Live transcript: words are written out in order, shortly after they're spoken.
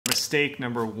mistake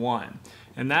number one.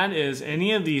 And that is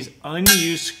any of these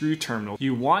unused screw terminals,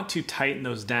 you want to tighten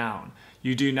those down.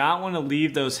 You do not want to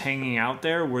leave those hanging out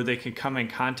there where they could come in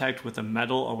contact with a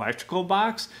metal electrical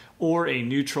box or a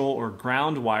neutral or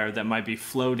ground wire that might be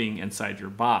floating inside your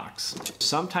box.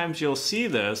 Sometimes you'll see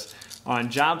this on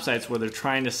job sites where they're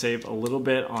trying to save a little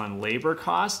bit on labor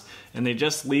cost and they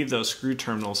just leave those screw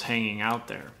terminals hanging out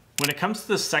there. When it comes to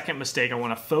the second mistake, I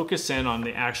want to focus in on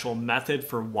the actual method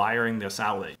for wiring this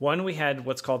outlet. One, we had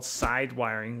what's called side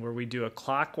wiring, where we do a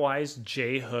clockwise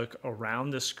J-hook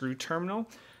around the screw terminal.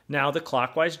 Now the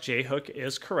clockwise J-hook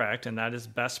is correct and that is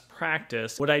best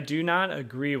practice. What I do not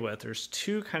agree with, there's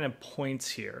two kind of points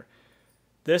here.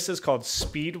 This is called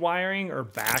speed wiring or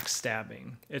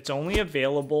backstabbing. It's only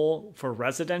available for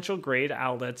residential grade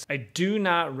outlets. I do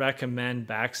not recommend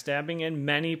backstabbing and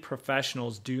many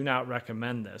professionals do not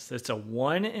recommend this. It's a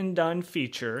one and done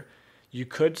feature. You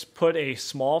could put a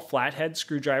small flathead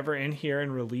screwdriver in here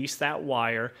and release that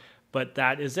wire, but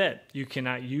that is it. You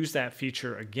cannot use that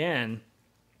feature again.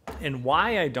 And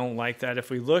why I don't like that,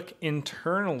 if we look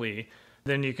internally,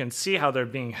 then you can see how they're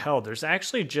being held. There's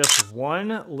actually just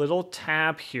one little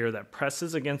tab here that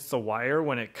presses against the wire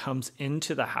when it comes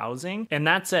into the housing, and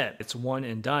that's it. It's one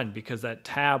and done because that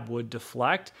tab would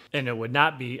deflect and it would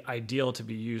not be ideal to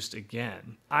be used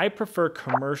again. I prefer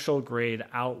commercial grade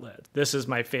outlet. This is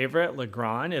my favorite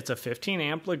Legrand. It's a 15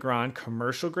 amp Legrand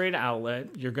commercial grade outlet.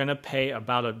 You're gonna pay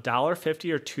about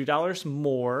 $1.50 or $2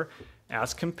 more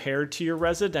as compared to your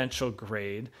residential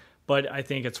grade, but I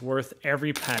think it's worth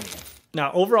every penny.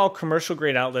 Now, overall, commercial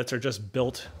grade outlets are just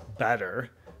built better.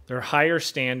 They're higher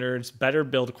standards, better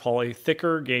build quality,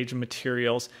 thicker gauge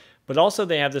materials, but also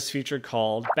they have this feature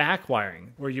called back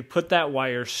wiring, where you put that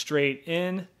wire straight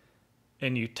in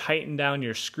and you tighten down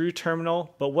your screw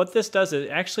terminal. But what this does is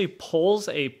it actually pulls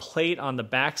a plate on the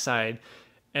backside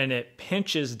and it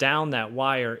pinches down that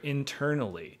wire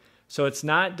internally. So it's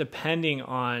not depending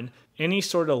on any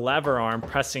sort of lever arm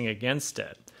pressing against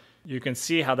it. You can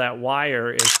see how that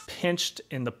wire is pinched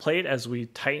in the plate as we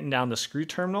tighten down the screw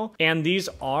terminal, and these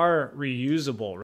are reusable.